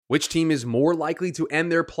Which team is more likely to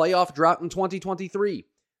end their playoff drought in 2023?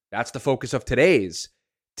 That's the focus of today's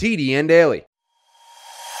TDN Daily.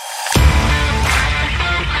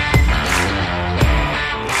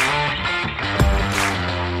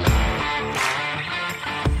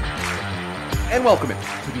 And welcome in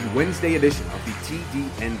to the Wednesday edition of the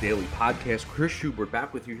TDN Daily podcast. Chris Schubert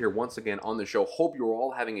back with you here once again on the show. Hope you're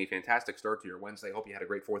all having a fantastic start to your Wednesday. Hope you had a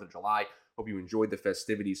great 4th of July. Hope you enjoyed the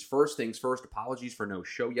festivities. First things first, apologies for no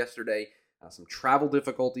show yesterday. Some travel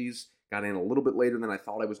difficulties. Got in a little bit later than I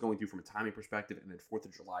thought I was going to from a timing perspective. And then 4th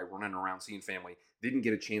of July, running around seeing family. Didn't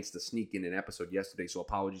get a chance to sneak in an episode yesterday, so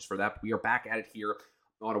apologies for that. But we are back at it here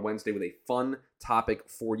on a Wednesday with a fun topic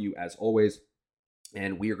for you as always.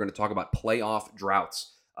 And we are going to talk about playoff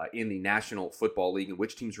droughts in the National Football League and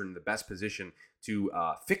which teams are in the best position to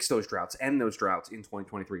fix those droughts, end those droughts in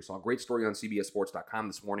 2023. Saw a great story on CBSSports.com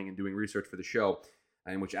this morning in doing research for the show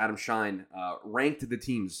in which Adam Shine ranked the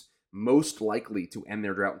teams most likely to end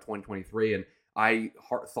their drought in 2023. And I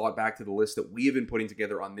thought back to the list that we have been putting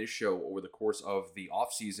together on this show over the course of the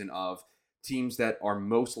offseason of teams that are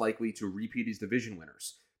most likely to repeat as division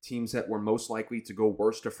winners, teams that were most likely to go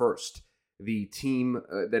worst to first, the team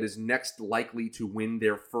that is next likely to win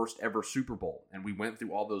their first ever Super Bowl. And we went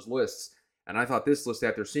through all those lists. And I thought this list,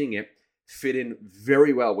 after seeing it, fit in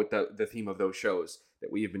very well with the theme of those shows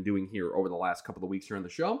that we have been doing here over the last couple of weeks here on the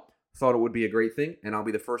show. Thought it would be a great thing. And I'll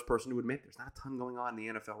be the first person to admit there's not a ton going on in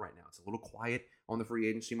the NFL right now. It's a little quiet on the free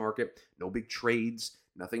agency market. No big trades.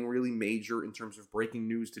 Nothing really major in terms of breaking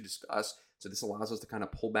news to discuss. So this allows us to kind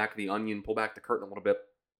of pull back the onion, pull back the curtain a little bit,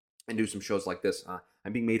 and do some shows like this.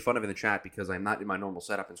 I'm being made fun of in the chat because I'm not in my normal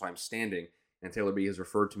setup, and so I'm standing. And Taylor B has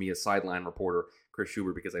referred to me as sideline reporter Chris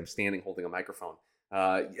Schubert because I'm standing holding a microphone.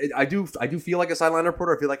 I do feel like a sideline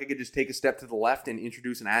reporter. I feel like I could just take a step to the left and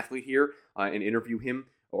introduce an athlete here and interview him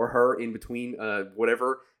or her in between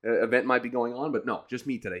whatever event might be going on. But no, just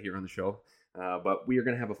me today here on the show. But we are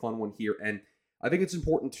going to have a fun one here. And I think it's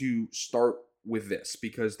important to start with this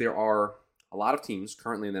because there are a lot of teams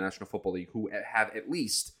currently in the National Football League who have at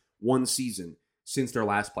least one season since their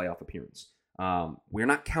last playoff appearance. We're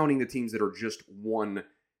not counting the teams that are just 1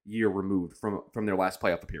 year removed from their last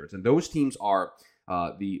playoff appearance. And those teams are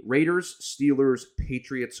the Raiders, Steelers,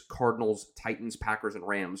 Patriots, Cardinals, Titans, Packers, and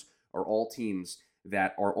Rams are all teams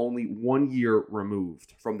that are only 1 year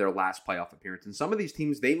removed from their last playoff appearance. And some of these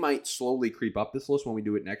teams, they might slowly creep up this list when we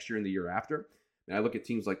do it next year and the year after. And I look at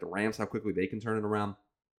teams like the Rams, how quickly they can turn it around.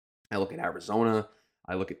 I look at Arizona.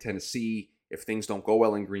 I look at Tennessee. If things don't go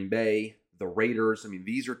well in Green Bay, the Raiders, I mean,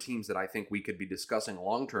 these are teams that I think we could be discussing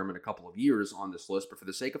long-term in a couple of years on this list. But for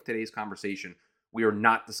the sake of today's conversation, we are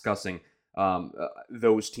not discussing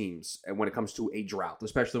those teams when it comes to a drought,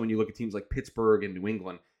 especially when you look at teams like Pittsburgh and New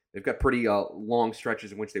England. They've got pretty long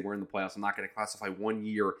stretches in which they were in the playoffs. I'm not going to classify 1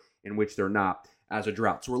 year in which they're not as a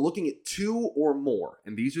drought. So we're looking at 2 or more,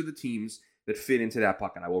 and these are the teams that fit into that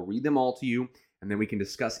bucket. I will read them all to you, and then we can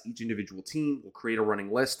discuss each individual team. We'll create a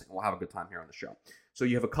running list, and we'll have a good time here on the show. So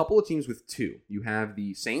you have a couple of teams with 2. You have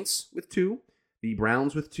the Saints with 2, the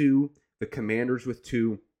Browns with 2, the Commanders with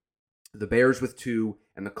 2, the Bears with 2,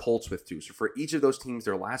 and the Colts with 2. So for each of those teams,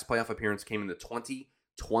 their last playoff appearance came in the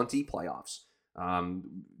 2020 playoffs,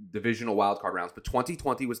 divisional wildcard rounds. But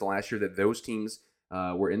 2020 was the last year that those teams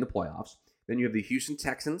were in the playoffs. Then you have the Houston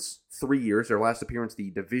Texans, 3 years. Their last appearance, the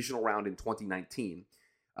divisional round in 2019.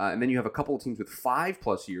 And then you have a couple of teams with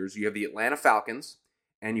 5+ years. You have the Atlanta Falcons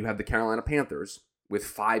and you have the Carolina Panthers with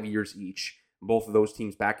 5 years each. Both of those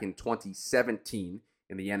teams back in 2017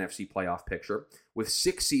 in the NFC playoff picture. With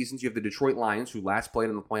 6 seasons, you have the Detroit Lions, who last played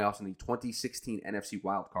in the playoffs in the 2016 NFC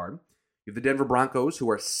wildcard. You have the Denver Broncos, who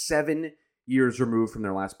are 7 years removed from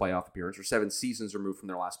their last playoff appearance, or 7 seasons removed from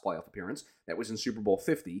their last playoff appearance. That was in Super Bowl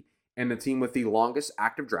 50. And the team with the longest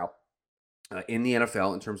active drought in the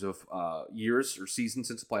NFL in terms of years or seasons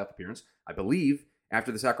since the playoff appearance. I believe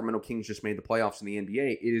after the Sacramento Kings just made the playoffs in the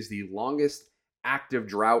NBA, it is the longest active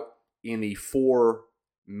drought in the 4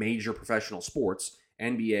 major professional sports,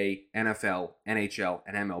 NBA, NFL, NHL,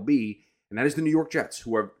 and MLB, and that is the New York Jets,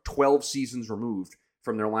 who are 12 seasons removed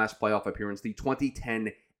from their last playoff appearance, the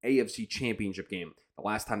 2010 AFC Championship game, the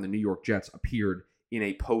last time the New York Jets appeared in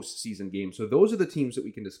a postseason game. So those are the teams that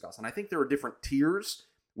we can discuss, and I think there are different tiers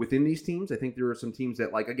within these teams. I think there are some teams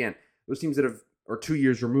that, like, again, those teams that are 2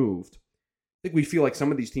 years removed, I think we feel like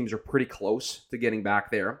some of these teams are pretty close to getting back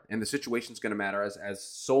there, and the situation's going to matter as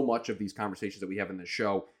so much of these conversations that we have in this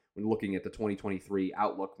show when looking at the 2023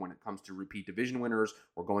 outlook when it comes to repeat division winners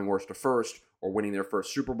or going worst to first or winning their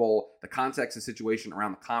first Super Bowl. The context and situation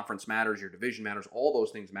around the conference matters, your division matters, all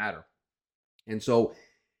those things matter. And so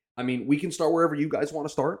I mean, we can start wherever you guys want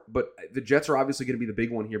to start, but the Jets are obviously going to be the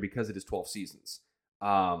big one here because it is 12 seasons.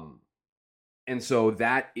 And so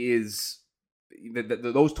that is,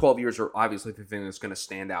 those 12 years are obviously the thing that's going to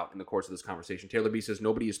stand out in the course of this conversation. Taylor B says,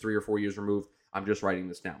 nobody is 3 or 4 years removed. I'm just writing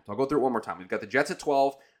this down. So I'll go through it one more time. We've got the Jets at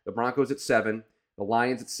 12, the Broncos at 7, the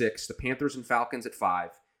Lions at 6, the Panthers and Falcons at 5.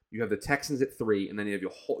 You have the Texans at 3, and then you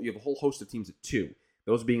have a whole host of teams at 2.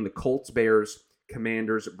 Those being the Colts, Bears,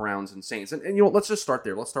 Commanders, Browns, and Saints. And you know, let's just start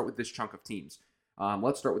there. Let's start with this chunk of teams.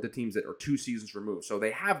 Let's start with the teams that are 2 seasons removed. So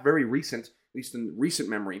they have very recent, at least in recent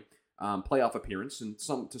memory, playoff appearance and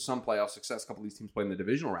some playoff success. A couple of these teams played in the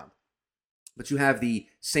divisional round. But you have the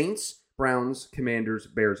Saints, Browns, Commanders,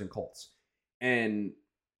 Bears, and Colts. And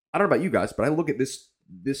I don't know about you guys, but I look at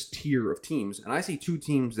this tier of teams, and I see 2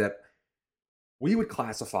 teams that we would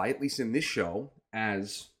classify, at least in this show,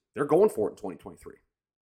 as they're going for it in 2023.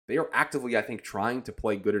 They are actively, I think, trying to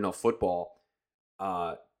play good enough football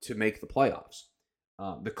to make the playoffs.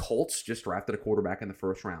 The Colts just drafted a quarterback in the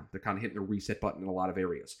first round. They're kind of hitting the reset button in a lot of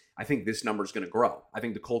areas. I think this number is going to grow. I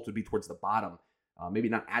think the Colts would be towards the bottom, maybe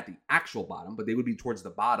not at the actual bottom, but they would be towards the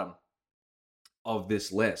bottom of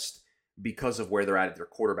this list because of where they're at their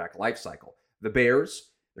quarterback life cycle. The Bears,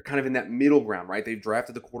 they're kind of in that middle ground, right? They've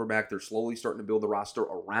drafted the quarterback. They're slowly starting to build the roster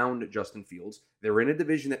around Justin Fields. They're in a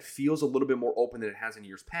division that feels a little bit more open than it has in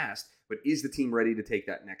years past, but is the team ready to take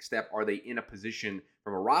that next step? Are they in a position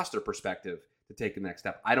from a roster perspective to take the next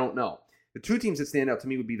step? I don't know. The 2 teams that stand out to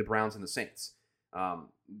me would be the Browns and the Saints.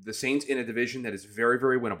 The Saints in a division that is very,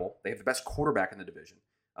 very winnable. They have the best quarterback in the division.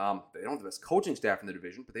 They don't have the best coaching staff in the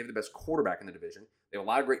division, but they have the best quarterback in the division. They have a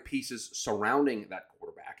lot of great pieces surrounding that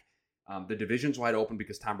quarterback. The division's wide open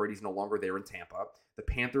because Tom Brady's no longer there in Tampa. The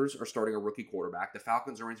Panthers are starting a rookie quarterback. The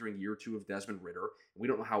Falcons are entering year 2 of Desmond Ridder. We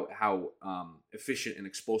don't know how efficient and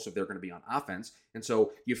explosive they're going to be on offense. And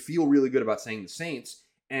so you feel really good about saying the Saints.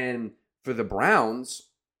 And for the Browns,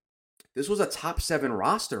 this was a top 7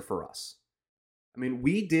 roster for us. I mean,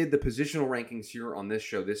 we did the positional rankings here on this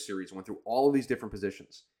show, this series, went through all of these different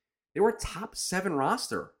positions. They were a top 7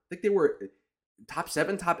 roster. I think they were top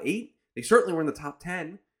 7, top 8. They certainly were in the top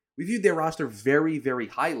 10. We viewed their roster very, very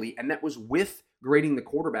highly, and that was with grading the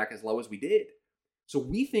quarterback as low as we did. So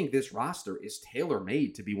we think this roster is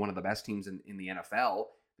tailor-made to be one of the best teams in the NFL.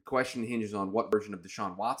 The question hinges on what version of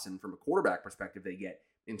Deshaun Watson, from a quarterback perspective, they get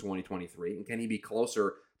in 2023, and can he be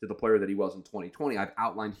closer to the player that he was in 2020? I've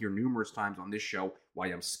outlined here numerous times on this show why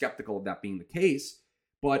I'm skeptical of that being the case,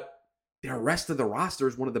 but the rest of the roster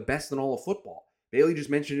is one of the best in all of football. Bailey just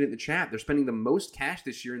mentioned it in the chat. They're spending the most cash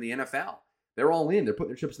this year in the NFL. They're all in. They're putting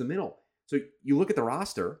their chips in the middle. So you look at the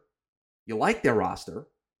roster, you like their roster,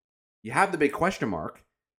 you have the big question mark,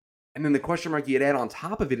 and then the question mark you'd add on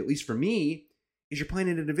top of it, at least for me, is you're playing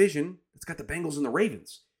in a division that's got the Bengals and the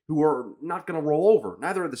Ravens, who are not going to roll over.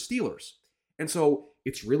 Neither are the Steelers. And so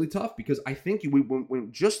it's really tough because I think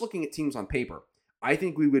when just looking at teams on paper, I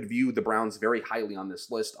think we would view the Browns very highly on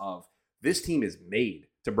this list of this team is made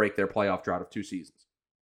to break their playoff drought of 2 seasons.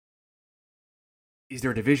 Is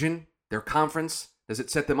their division, their conference, does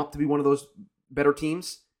it set them up to be one of those better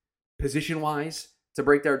teams position-wise to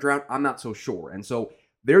break their drought? I'm not so sure. And so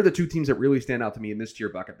they're the 2 teams that really stand out to me in this tier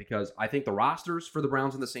bucket because I think the rosters for the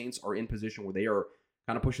Browns and the Saints are in position where they are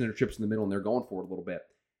kind of pushing their chips in the middle and they're going for it a little bit.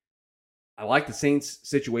 I like the Saints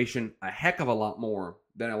situation a heck of a lot more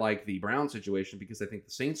than I like the Browns situation because I think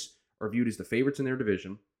the Saints are viewed as the favorites in their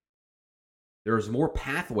division. There's more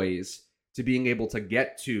pathways to being able to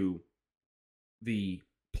get to the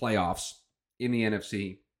playoffs in the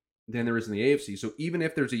NFC than there is in the AFC. So even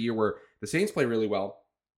if there's a year where the Saints play really well,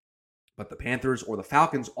 but the Panthers or the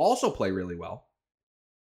Falcons also play really well,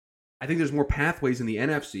 I think there's more pathways in the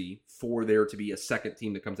NFC for there to be a second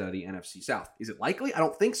team that comes out of the NFC South. Is it likely? I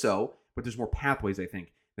don't think so, but there's more pathways, I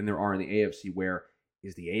think, than there are in the AFC, where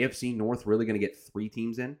is the AFC North really going to get 3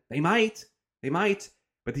 teams in? They might.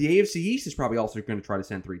 But the AFC East is probably also going to try to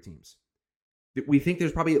send 3 teams. We think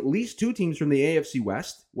there's probably at least 2 teams from the AFC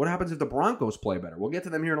West. What happens if the Broncos play better? We'll get to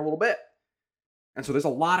them here in a little bit. And so there's a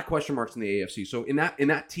lot of question marks in the AFC. So in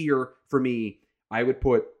that tier, for me, I would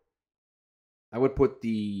put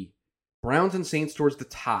the Browns and Saints towards the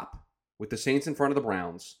top, with the Saints in front of the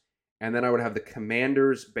Browns, and then I would have the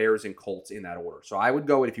Commanders, Bears, and Colts in that order. So I would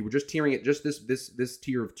go, if you were just tiering it, just this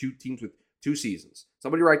tier of 2 teams with 2 seasons.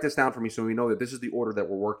 Somebody write this down for me so we know that this is the order that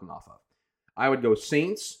we're working off of. I would go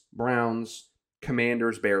Saints, Browns,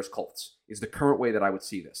 Commanders, Bears, Colts is the current way that I would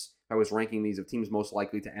see this. If I was ranking these of teams most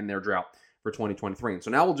likely to end their drought for 2023. And so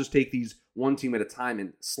now we'll just take these one team at a time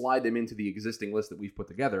and slide them into the existing list that we've put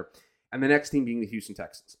together. And the next team being the Houston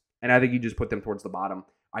Texans. And I think you just put them towards the bottom.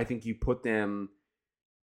 I think you put them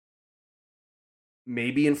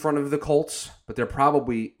maybe in front of the Colts, but they're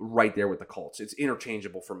probably right there with the Colts. It's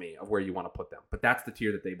interchangeable for me of where you want to put them, but that's the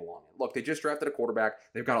tier that they belong in. Look, they just drafted a quarterback.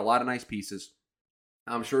 They've got a lot of nice pieces.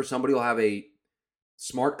 I'm sure somebody will have a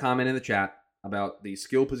smart comment in the chat about the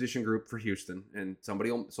skill position group for Houston, and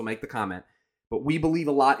somebody will make the comment. But we believe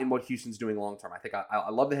a lot in what Houston's doing long term. I think I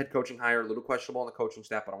love the head coaching hire, a little questionable on the coaching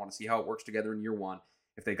staff, but I want to see how it works together in year one.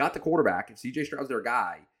 If they got the quarterback, if CJ Stroud's their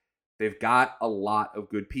guy, they've got a lot of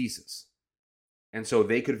good pieces. And so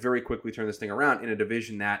they could very quickly turn this thing around in a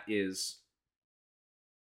division that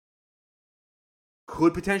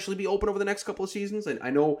could potentially be open over the next couple of seasons. And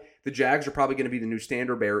I know the Jags are probably going to be the new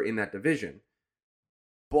standard bearer in that division.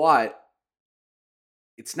 But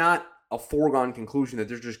it's not a foregone conclusion that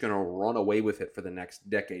they're just going to run away with it for the next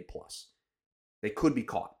decade plus. They could be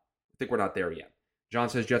caught. I think we're not there yet. John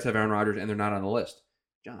says Jets have Aaron Rodgers and they're not on the list.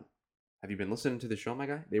 John, have you been listening to the show, my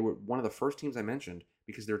guy? They were one of the first teams I mentioned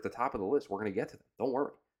because they're at the top of the list. We're going to get to them. Don't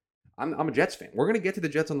worry. I'm a Jets fan. We're going to get to the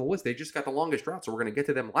Jets on the list. They just got the longest drought, so we're going to get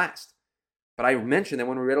to them last. But I mentioned that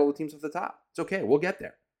when we read all the teams off the top. It's okay. We'll get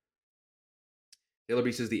there. Taylor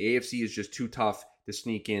B says the AFC is just too tough to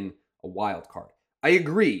sneak in a wild card. I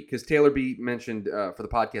agree, because Taylor B mentioned for the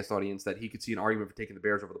podcast audience that he could see an argument for taking the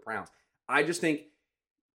Bears over the Browns. I just think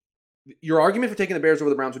your argument for taking the Bears over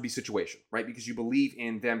the Browns would be situation, right? Because you believe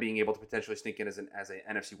in them being able to potentially sneak in as an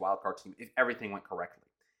NFC wildcard team if everything went correctly.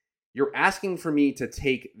 You're asking for me to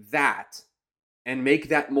take that and make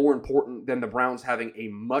that more important than the Browns having a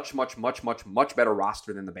much, much, much, much, much better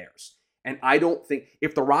roster than the Bears. And I don't think,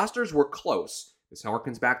 if the rosters were close, this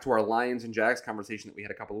harkens back to our Lions and Jags conversation that we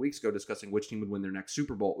had a couple of weeks ago discussing which team would win their next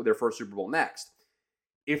Super Bowl, their first Super Bowl next.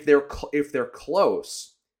 If they're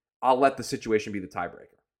close, I'll let the situation be the tiebreaker.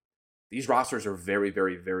 These rosters are very,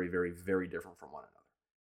 very, very, very, very different from one another.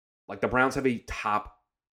 Like the Browns have a top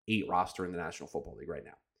 8 roster in the National Football League right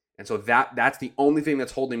now. And so that's the only thing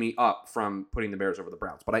that's holding me up from putting the Bears over the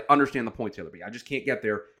Browns. But I understand the point, Taylor B. I just can't get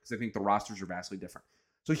there because I think the rosters are vastly different.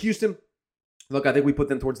 So Houston, look, I think we put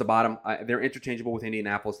them towards the bottom. They're interchangeable with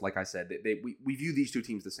Indianapolis, like I said. We view these two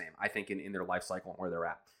teams the same, I think, in their life cycle and where they're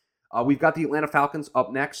at. We've got the Atlanta Falcons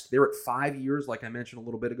up next. They're at 5 years, like I mentioned a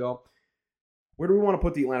little bit ago. Where do we want to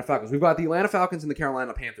put the Atlanta Falcons? We've got the Atlanta Falcons and the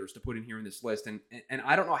Carolina Panthers to put in here in this list. And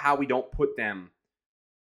I don't know how we don't put them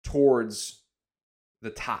towards the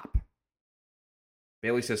top.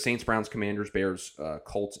 Bailey says Saints, Browns, Commanders, Bears,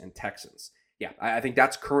 Colts, and Texans. Yeah, I think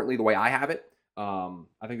that's currently the way I have it.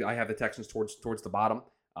 I think I have the Texans towards the bottom.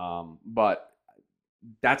 But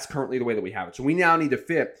that's currently the way that we have it. So we now need to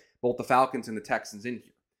fit both the Falcons and the Texans in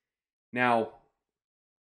here. Now,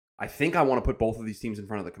 I think I want to put both of these teams in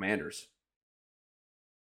front of the Commanders.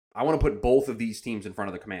 I want to put both of these teams in front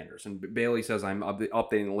of the Commanders. And Bailey says I'm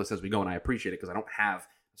updating the list as we go, and I appreciate it because I don't have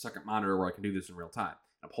a second monitor where I can do this in real time.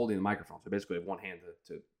 I'm holding the microphone, so basically I have one hand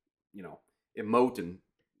to emote and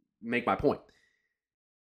make my point.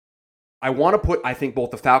 I want to put, I think,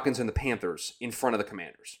 both the Falcons and the Panthers in front of the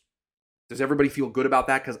Commanders. Does everybody feel good about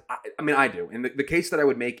that? Because, I do. And the case that I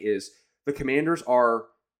would make is the Commanders are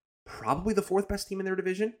probably the 4th best team in their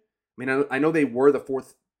division. I know they were the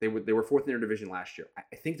 4th. They were 4th in their division last year.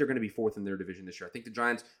 I think they're going to be 4th in their division this year. I think the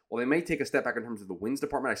Giants, while they may take a step back in terms of the wins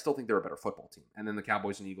department, I still think they're a better football team. And then the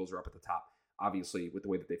Cowboys and Eagles are up at the top, obviously, with the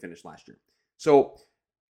way that they finished last year. So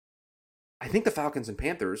I think the Falcons and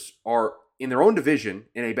Panthers are, in their own division,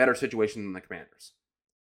 in a better situation than the Commanders.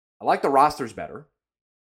 I like the rosters better.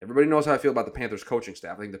 Everybody knows how I feel about the Panthers coaching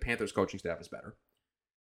staff. I think the Panthers coaching staff is better.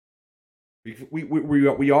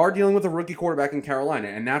 We are dealing with a rookie quarterback in Carolina,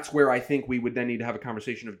 and that's where I think we would then need to have a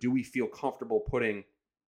conversation of, do we feel comfortable putting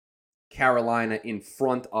Carolina in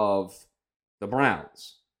front of the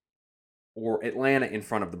Browns or Atlanta in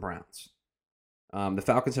front of the Browns? The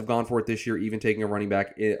Falcons have gone for it this year, even taking a running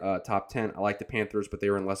back top 10. I like the Panthers, but they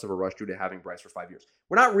are in less of a rush due to having Bryce for 5 years.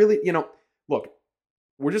 We're not really, look,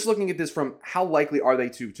 we're just looking at this from how likely are they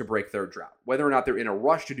to break their drought. Whether or not they're in a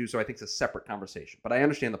rush to do so, I think is a separate conversation. But I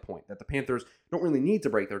understand the point that the Panthers don't really need to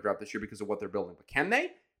break their drought this year because of what they're building. But can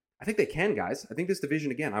they? I think they can, guys. I think this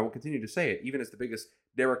division, again, I will continue to say it, even as the biggest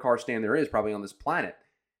Derek Carr stan there is probably on this planet.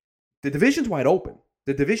 The division's wide open.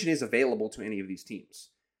 The division is available to any of these teams.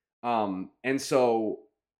 And so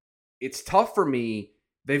it's tough for me.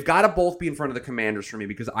 They've got to both be in front of the Commanders for me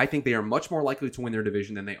because I think they are much more likely to win their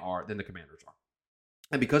division than the Commanders are.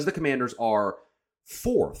 And because the Commanders are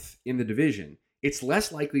 4th in the division, it's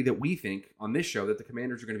less likely that we think on this show that the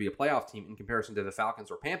Commanders are going to be a playoff team in comparison to the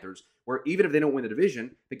Falcons or Panthers, where even if they don't win the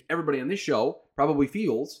division, I think everybody on this show probably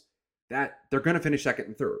feels that they're going to finish 2nd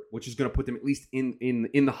and 3rd, which is going to put them at least in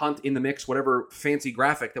the hunt, in the mix, whatever fancy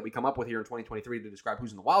graphic that we come up with here in 2023 to describe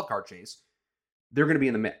who's in the wild card chase. They're going to be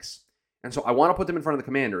in the mix. And so I want to put them in front of the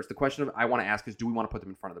Commanders. The question I want to ask is, do we want to put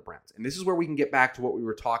them in front of the Browns? And this is where we can get back to what we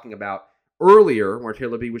were talking about earlier, where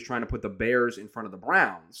Taylor B was trying to put the Bears in front of the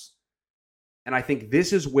Browns. And I think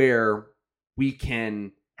this is where we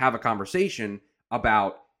can have a conversation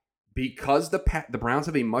about, because the Browns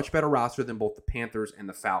have a much better roster than both the Panthers and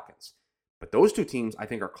the Falcons. But those two teams, I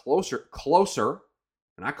think, are closer,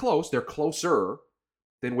 not close, they're closer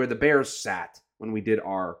than where the Bears sat when we did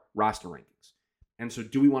our roster rankings. And so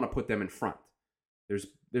do we want to put them in front?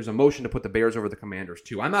 There's a motion to put the Bears over the Commanders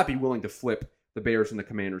too. I might be willing to flip the Bears and the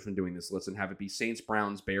Commanders when doing this list and have it be Saints,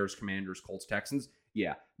 Browns, Bears, Commanders, Colts, Texans.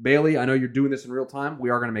 Yeah. Bailey, I know you're doing this in real time. We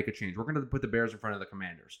are going to make a change. We're going to put the Bears in front of the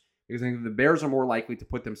Commanders, because I think the Bears are more likely to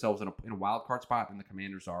put themselves in a wild card spot than the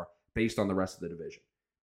Commanders are based on the rest of the division.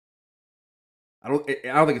 I don't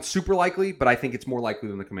think it's super likely, but I think it's more likely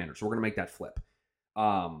than the Commanders. So we're going to make that flip.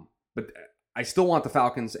 But I still want the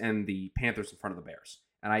Falcons and the Panthers in front of the Bears.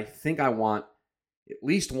 And I think I want at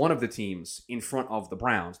least one of the teams in front of the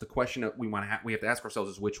Browns. The question that we have to ask ourselves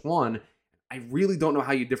is which one. I really don't know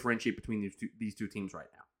how you differentiate between these two teams right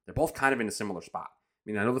now. They're both kind of in a similar spot. I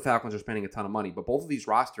mean, I know the Falcons are spending a ton of money, but both of these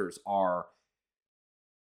rosters we're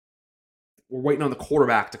waiting on the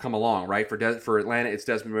quarterback to come along, right? For Atlanta, it's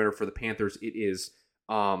Desmond Ridder. For the Panthers, it is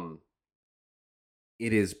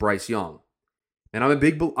Bryce Young. And I'm a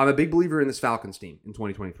big believer in this Falcons team in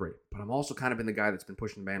 2023. But I'm also kind of been the guy that's been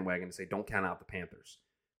pushing the bandwagon to say, don't count out the Panthers.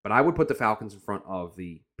 But I would put the Falcons in front of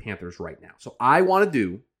the Panthers right now. So I want to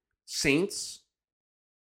do Saints,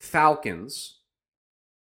 Falcons,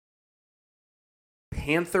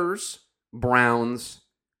 Panthers, Browns,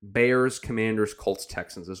 Bears, Commanders, Colts,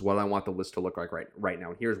 Texans is what I want the list to look like right now.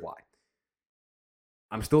 And here's why.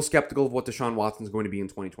 I'm still skeptical of what Deshaun Watson is going to be in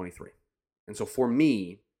 2023. And so for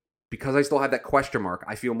me, because I still have that question mark,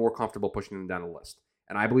 I feel more comfortable pushing them down the list.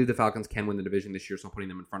 And I believe the Falcons can win the division this year, so I'm putting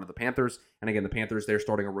them in front of the Panthers. And again, the Panthers, they're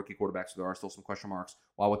starting a rookie quarterback, so there are still some question marks.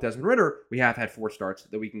 While with Desmond Ridder, we have had 4 starts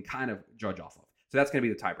that we can kind of judge off of. So that's going to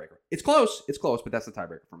be the tiebreaker. It's close, but that's the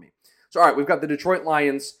tiebreaker for me. So all right, we've got the Detroit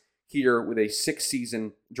Lions here with a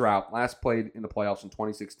 6-season drought. Last played in the playoffs in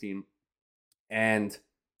 2016. And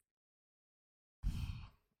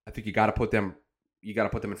I think you got to put them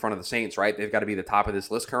in front of the Saints, right? They've got to be the top of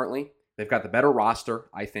this list currently. They've got the better roster,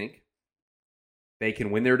 I think. They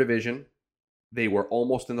can win their division. They were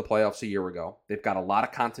almost in the playoffs a year ago. They've got a lot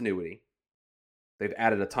of continuity. They've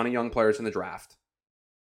added a ton of young players in the draft.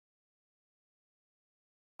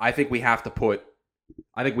 I think we have to put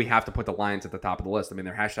the Lions at the top of the list. I mean,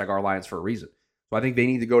 they're #OurLions for a reason. So I think they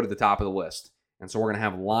need to go to the top of the list. And so we're going to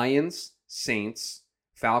have Lions, Saints,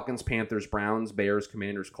 Falcons, Panthers, Browns, Bears,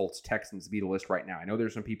 Commanders, Colts, Texans be the list right now. I know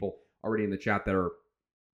there's some people already in the chat that are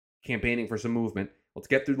campaigning for some movement. Let's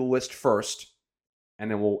get through the list first, and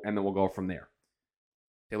then we'll go from there.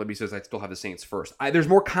 Taylor B says I still have the Saints first. There's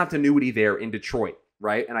more continuity there in Detroit,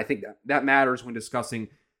 right? And I think that matters when discussing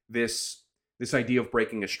this idea of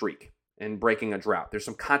breaking a streak and breaking a drought. There's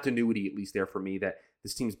some continuity, at least there for me, that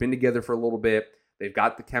this team's been together for a little bit. They've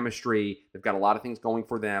got the chemistry. They've got a lot of things going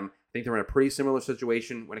for them. I think they're in a pretty similar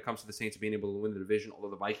situation when it comes to the Saints being able to win the division,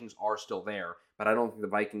 although the Vikings are still there. But I don't think the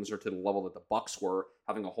Vikings are to the level that the Bucs were,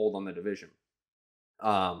 having a hold on the division.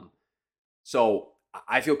 So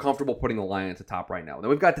I feel comfortable putting the Lions at top right now. Then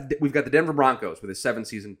we've got the Denver Broncos with a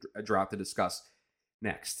 7-season drought to discuss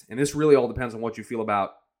next. And this really all depends on what you feel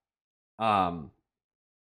about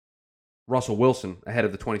Russell Wilson ahead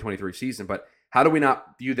of the 2023 season. But how do we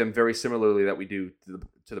not view them very similarly that we do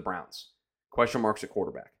to the Browns? Question marks at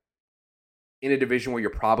quarterback. In a division where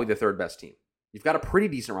you're probably the third best team. You've got a pretty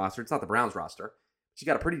decent roster. It's not the Browns roster. But you've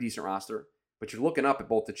got a pretty decent roster. But you're looking up at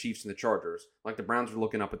both the Chiefs and the Chargers, like the Browns are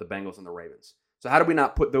looking up at the Bengals and the Ravens. So how do we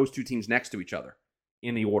not put those two teams next to each other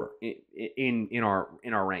in the order, in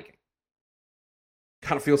our ranking?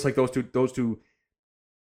 Kind of feels like those two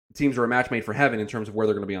teams are a match made for heaven in terms of where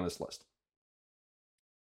they're going to be on this list.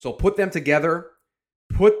 So put them together.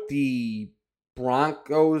 Put the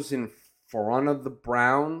Broncos in front of the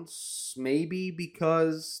Browns, maybe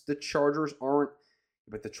because the Chargers aren't.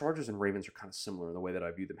 But the Chargers and Ravens are kind of similar in the way that I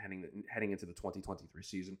view them heading into the 2023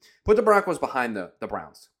 season. Put the Broncos behind the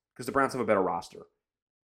Browns because the Browns have a better roster.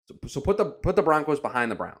 So put the Broncos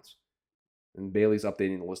behind the Browns. And Bailey's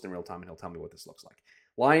updating the list in real time, and he'll tell me what this looks like.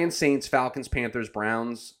 Lions, Saints, Falcons, Panthers,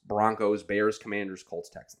 Browns, Broncos, Bears, Commanders, Colts,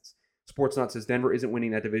 Texans. Sportsnut says Denver isn't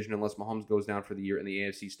winning that division unless Mahomes goes down for the year in the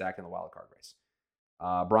AFC stack in the wild card race.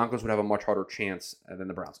 Broncos would have a much harder chance than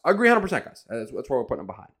the Browns. I agree 100%, guys. That's where we're putting them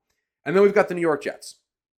behind. And then we've got the New York Jets.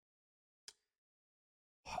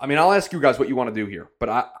 I mean, I'll ask you guys what you want to do here, but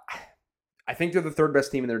I think they're the 3rd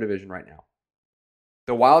best team in their division right now.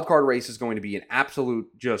 The wild card race is going to be an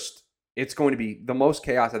absolute just It's going to be the most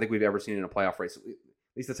chaos I think we've ever seen in a playoff race. At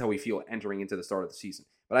least that's how we feel entering into the start of the season.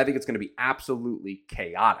 But I think it's going to be absolutely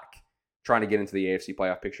chaotic trying to get into the AFC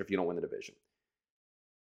playoff picture if you don't win the division.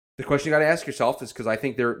 The question you got to ask yourself is, because I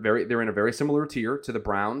think they're in a very similar tier to the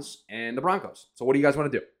Browns and the Broncos. So what do you guys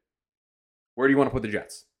want to do? Where do you want to put the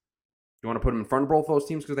Jets? Do you want to put them in front of both those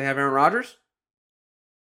teams because they have Aaron Rodgers?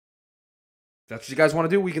 If that's what you guys want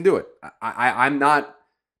to do, we can do it. I'm not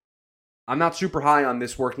super high on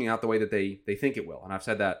this working out the way that they think it will. And I've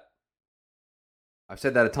said that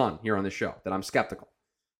a ton here on this show, that I'm skeptical.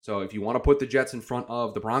 So if you want to put the Jets in front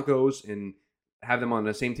of the Broncos and have them on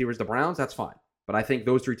the same tier as the Browns, that's fine. But I think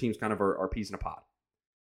those three teams kind of are peas in a pod.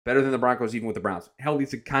 Better than the Broncos, even with the Browns. Hell,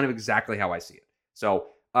 it's kind of exactly how I see it. So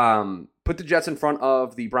put the Jets in front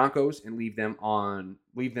of the Broncos and leave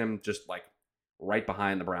them just like right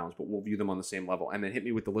behind the Browns, but we'll view them on the same level. And then hit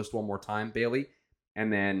me with the list one more time, Bailey,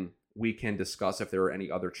 and then we can discuss if there are any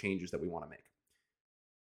other changes that we want to make.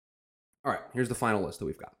 All right, here's the final list that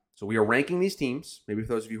we've got. So we are ranking these teams. Maybe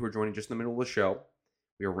for those of you who are joining just in the middle of the show,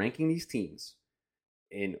 we are ranking these teams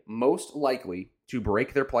in most likely to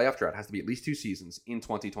break their playoff drought. It has to be at least 2 seasons in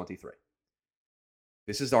 2023.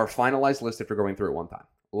 This is our finalized list after going through it one time.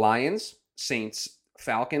 Lions, Saints,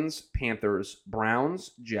 Falcons, Panthers,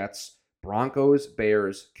 Browns, Jets, Broncos,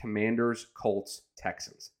 Bears, Commanders, Colts,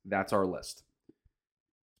 Texans. That's our list.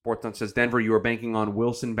 Sportsnet says, Denver, you are banking on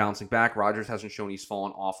Wilson bouncing back. Rodgers hasn't shown he's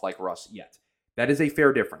fallen off like Russ yet. That is a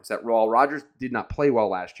fair difference. That while Rodgers did not play well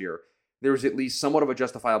last year, there was at least somewhat of a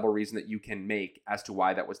justifiable reason that you can make as to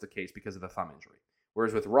why that was the case because of the thumb injury.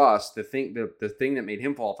 Whereas with Russ, the thing that made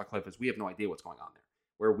him fall off a cliff is we have no idea what's going on there.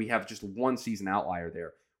 Where we have just one season outlier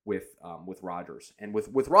there with Rodgers. And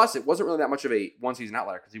with Russ, it wasn't really that much of a one season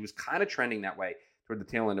outlier because he was kind of trending that way toward the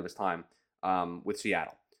tail end of his time with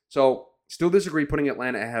Seattle. So still disagree putting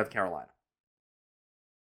Atlanta ahead of Carolina.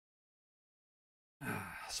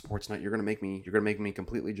 Sportsnet, you're gonna make me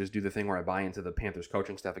completely just do the thing where I buy into the Panthers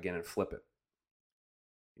coaching staff again and flip it.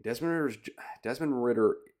 Desmond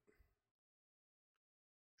Ridder.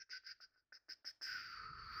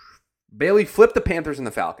 Bailey, flip the Panthers and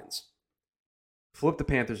the Falcons. Flip the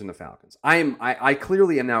Panthers and the Falcons. I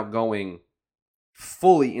clearly am now going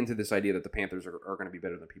fully into this idea that the Panthers are going to be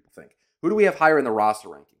better than people think. Who do we have higher in the roster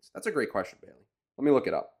rankings? That's a great question, Bailey. Let me look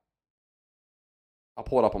it up. I'll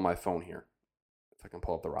pull it up on my phone here. If I can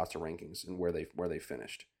pull up the roster rankings and where they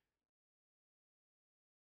finished.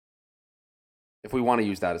 If we want to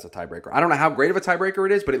use that as a tiebreaker. I don't know how great of a tiebreaker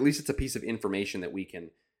it is, but at least it's a piece of information that we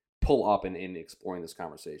can pull up in exploring this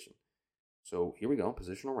conversation. So here we go,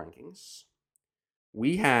 positional rankings.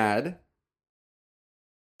 We had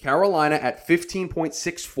Carolina at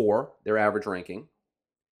 15.64, their average ranking,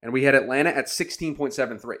 and we had Atlanta at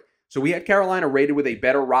 16.73. So we had Carolina rated with a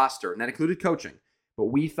better roster, and that included coaching. But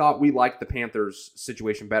we thought we liked the Panthers'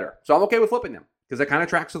 situation better. So I'm okay with flipping them because that kind of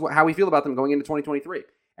tracks with how we feel about them going into 2023.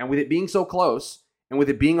 And with it being so close and with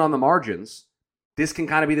it being on the margins, this can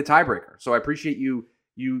kind of be the tiebreaker. So I appreciate you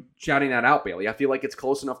shouting that out, Bailey. I feel like it's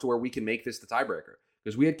close enough to where we can make this the tiebreaker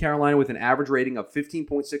because we had Carolina with an average rating of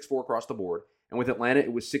 15.64 across the board. And with Atlanta,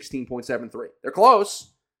 it was 16.73. They're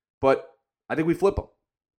close, but I think we flip them.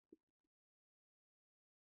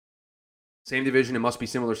 Same division, it must be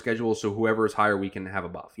similar schedules, so whoever is higher we can have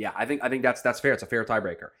above. Yeah, I think that's fair. It's a fair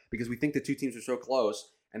tiebreaker because we think the two teams are so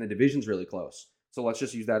close and the division's really close. So let's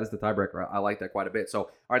just use that as the tiebreaker. I like that quite a bit. So,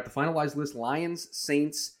 all right, the finalized list: Lions,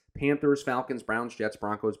 Saints, Panthers, Falcons, Browns, Jets,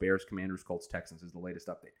 Broncos, Bears, Commanders, Colts, Texans is the latest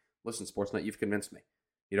update. Listen, Sportsnet, you've convinced me.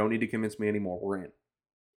 You don't need to convince me anymore. We're in.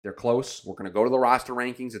 They're close. We're going to go to the roster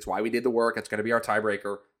rankings. It's why we did the work. It's going to be our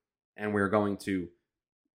tiebreaker, and we're going to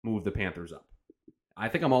move the Panthers up. I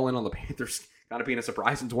think I'm all in on the Panthers kind of being a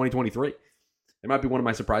surprise in 2023. They might be one of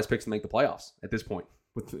my surprise picks to make the playoffs at this point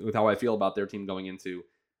with how I feel about their team going into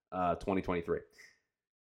 2023.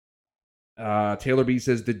 Taylor B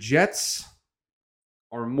says, the Jets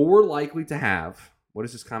are more likely to have, what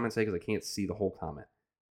does this comment say? Because I can't see the whole comment.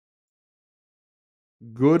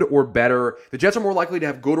 Good or better. The Jets are more likely to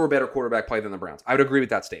have good or better quarterback play than the Browns. I would agree with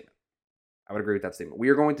that statement. We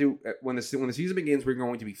are going to, when the season begins, we're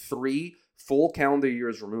going to be 3 full calendar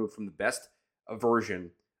years removed from the best version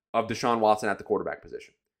of Deshaun Watson at the quarterback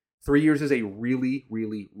position. 3 years is a really,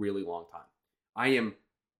 really, really long time. I am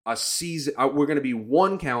a season, we're going to be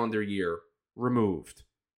 1 calendar year removed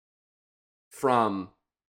from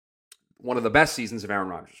one of the best seasons of Aaron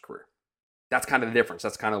Rodgers' career. That's kind of the difference.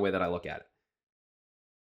 That's kind of the way that I look at it.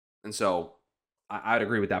 And so I'd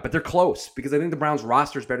agree with that. But they're close because I think the Browns'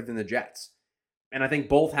 roster is better than the Jets. And I think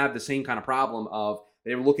both have the same kind of problem of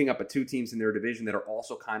they're looking up at 2 teams in their division that are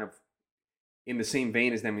also kind of in the same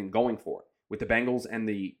vein as them and going for it, with the Bengals and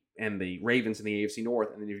the the Ravens in the AFC North,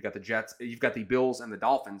 and then you've got the Jets, you've got the Bills and the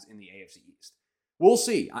Dolphins in the AFC East. We'll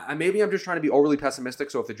see. Maybe I'm just trying to be overly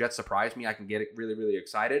pessimistic, so if the Jets surprise me, I can get really, really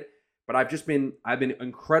excited. But I've been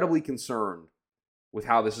incredibly concerned with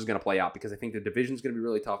how this is going to play out, because I think the division is going to be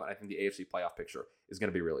really tough, and I think the AFC playoff picture is going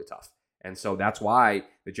to be really tough. And so that's why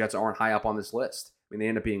the Jets aren't high up on this list. I mean, they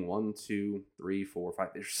end up being 1, 2, 3, 4, 5.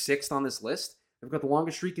 They're sixth on this list. They've got the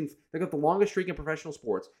longest streak in professional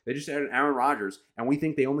sports. They just added Aaron Rodgers, and we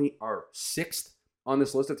think they only are sixth on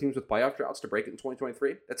this list of teams with playoff droughts to break it in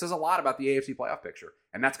 2023. That says a lot about the AFC playoff picture,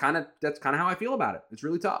 and that's kind of how I feel about it. It's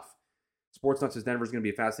really tough. Sports Nuts says Denver is going to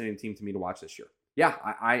be a fascinating team to me to watch this year. Yeah,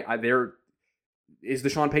 there is the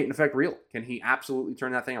Sean Payton effect real? Can he absolutely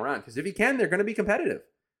turn that thing around? Because if he can, they're going to be competitive.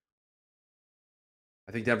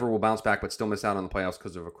 I think Denver will bounce back, but still miss out on the playoffs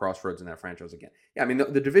because of a crossroads in that franchise again. Yeah, I mean,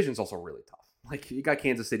 the division's also really tough. Like, you got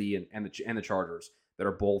Kansas City and the Chargers that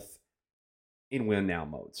are both in win now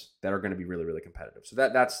modes that are going to be really, really competitive.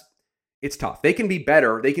 So it's tough. They can be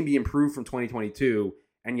better. They can be improved from 2022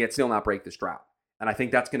 and yet still not break this drought. And I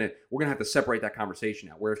think we're going to have to separate that conversation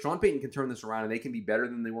out. Where if Sean Payton can turn this around and they can be better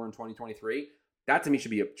than they were in 2023, that to me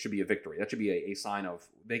should be a victory. That should be a sign of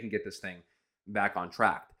they can get this thing back on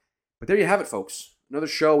track. But there you have it, folks. Another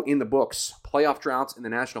show in the books. Playoff droughts in the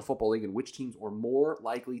National Football League and which teams are most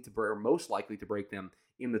likely to break them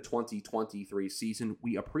in the 2023 season.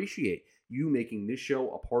 We appreciate you making this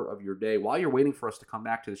show a part of your day. While you're waiting for us to come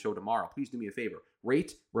back to the show tomorrow, please do me a favor.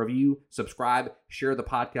 Rate, review, subscribe, share the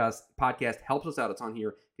podcast. Podcast helps us out a ton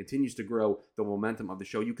here, continues to grow the momentum of the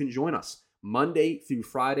show. You can join us Monday through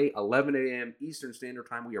Friday, 11 a.m. Eastern Standard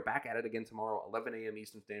Time. We are back at it again tomorrow, 11 a.m.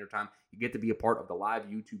 Eastern Standard Time. You get to be a part of the live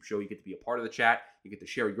YouTube show. You get to be a part of the chat. You get to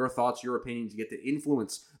share your thoughts, your opinions. You get to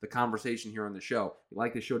influence the conversation here on the show. We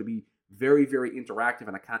like this show to be very, very interactive,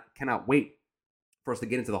 and I cannot wait for us to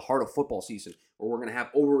get into the heart of football season, where we're going to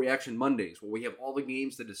have Overreaction Mondays, where we have all the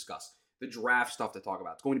games to discuss, the draft stuff to talk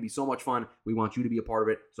about. It's going to be so much fun. We want you to be a part of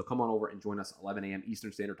it. So come on over and join us 11 a.m.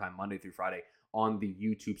 Eastern Standard Time, Monday through Friday on the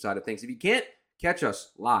YouTube side of things. If you can't catch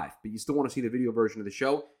us live, but you still want to see the video version of the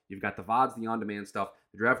show, you've got the VODs, the on-demand stuff,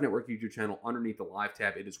 the Draft Network YouTube channel underneath the live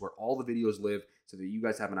tab. It is where all the videos live so that you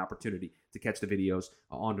guys have an opportunity to catch the videos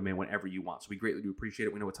on demand whenever you want. So we greatly do appreciate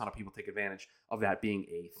it. We know a ton of people take advantage of that being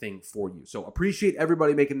a thing for you. So appreciate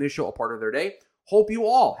everybody making this show a part of their day. Hope you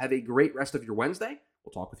all have a great rest of your Wednesday.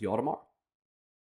 We'll talk with you all tomorrow.